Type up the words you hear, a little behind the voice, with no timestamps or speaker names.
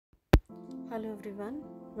Hello everyone,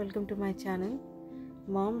 welcome to my channel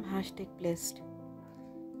Mom #blessed.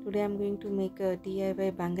 Today I'm going to make a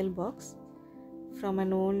DIY bangle box from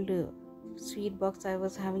an old sweet box I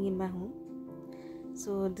was having in my home.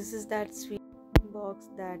 So this is that sweet box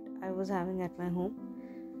that I was having at my home.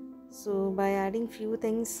 So by adding few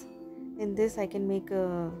things in this I can make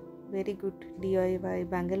a very good DIY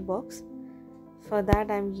bangle box. For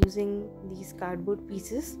that I'm using these cardboard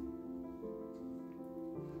pieces.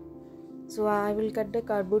 So I will cut the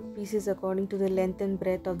cardboard pieces according to the length and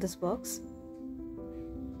breadth of this box.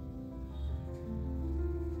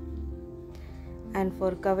 And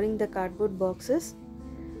for covering the cardboard boxes,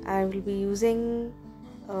 I will be using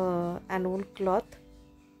an old cloth,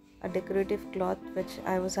 a decorative cloth which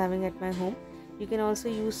I was having at my home. You can also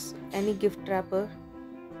use any gift wrapper.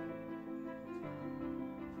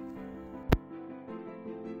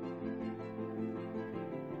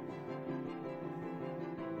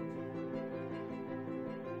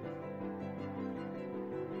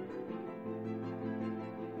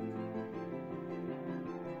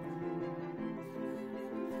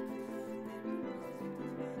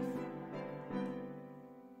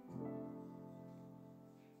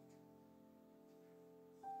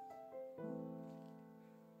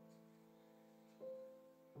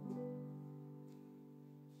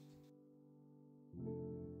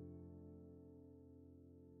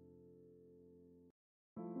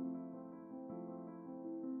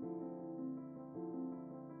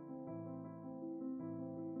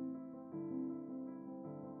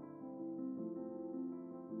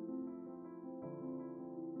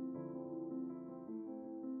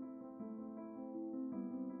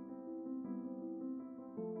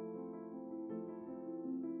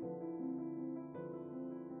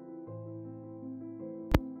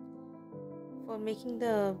 For making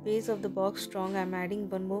the base of the box strong, I am adding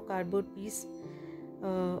one more cardboard piece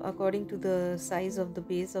according to the size of the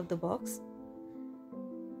base of the box.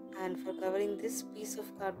 And for covering this piece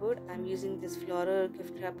of cardboard, I am using this floral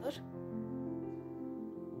gift wrapper.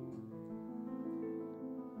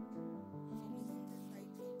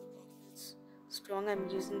 Strong, I am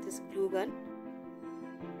using this glue gun.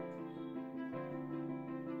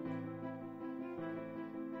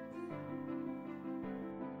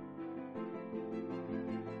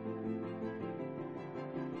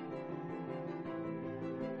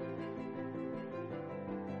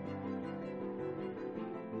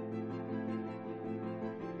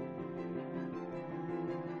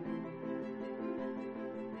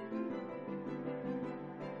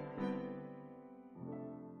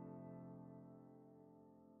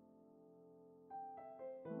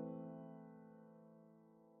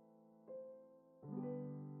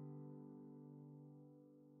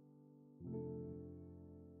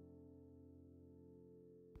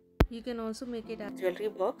 You can also make it a jewelry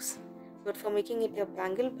box, but for making it a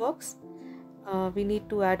bangle box, we need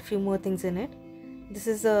to add few more things in it. This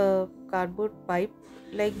is a cardboard pipe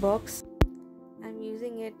like box. I'm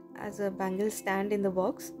using it as a bangle stand in the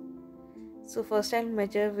box. So first I'll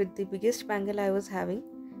measure with the biggest bangle I was having,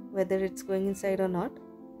 whether it's going inside or not.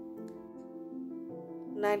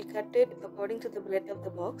 Now I'll cut it according to the breadth of the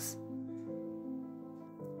box,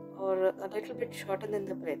 or a little bit shorter than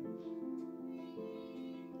the breadth.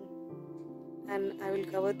 And I will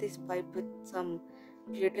cover this pipe with some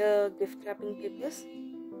glitter gift wrapping papers.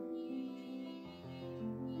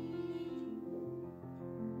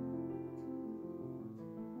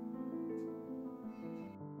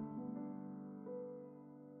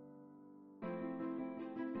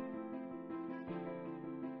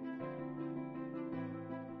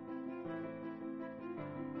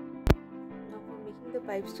 Now for making the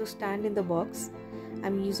pipes to stand in the box,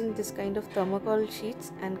 I'm using this kind of thermocol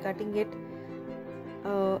sheets and cutting it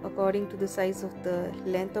according to the size of the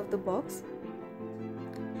length of the box,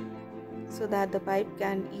 so that the pipe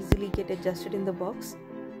can easily get adjusted in the box.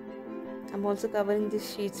 I'm also covering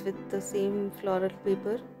these sheets with the same floral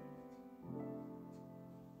paper.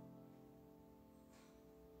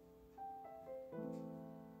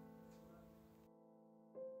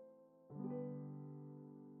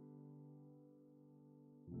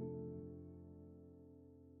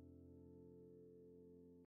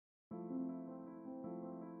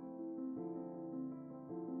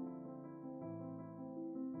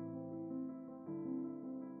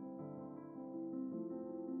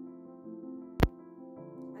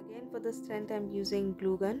 Again, for the strength I'm using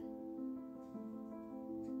glue gun.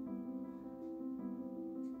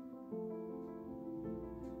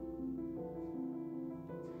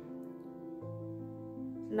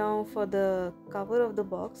 Now for the cover of the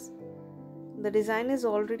box, the design is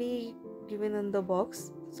already given in the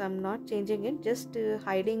box, so I'm not changing it, just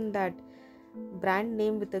hiding that brand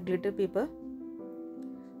name with a glitter paper.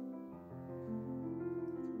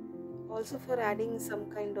 Also, for adding some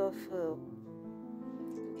kind of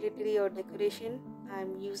glittery or decoration, I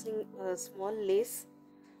am using a small lace,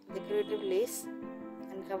 decorative lace,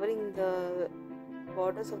 and covering the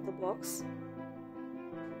borders of the box.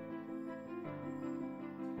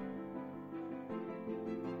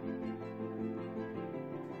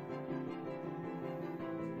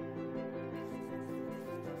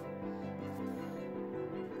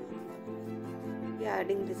 Yeah,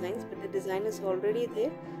 adding designs, but the design is already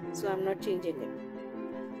there, so I'm not changing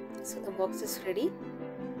it. So the box is ready.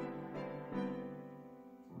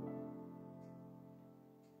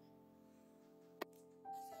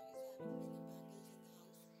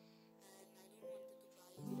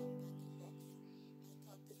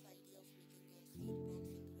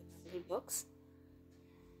 Bangle box.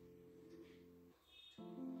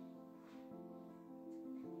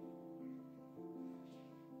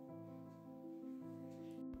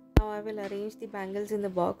 Now I will arrange the bangles in the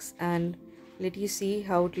box and let you see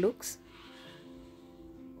how it looks.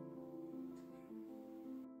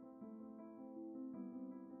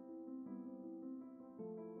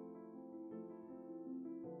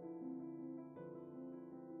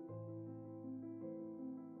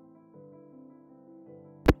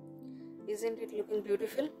 Isn't it looking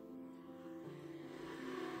beautiful?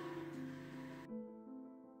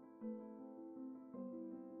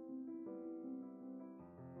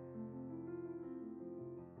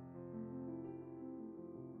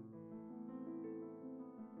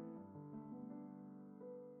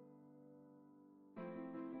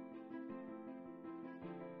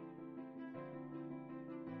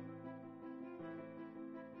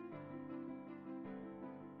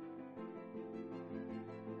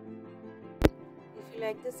 If you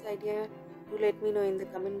like this idea, do let me know in the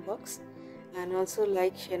comment box, and also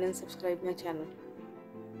like, share and subscribe my channel.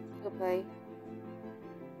 Bye bye.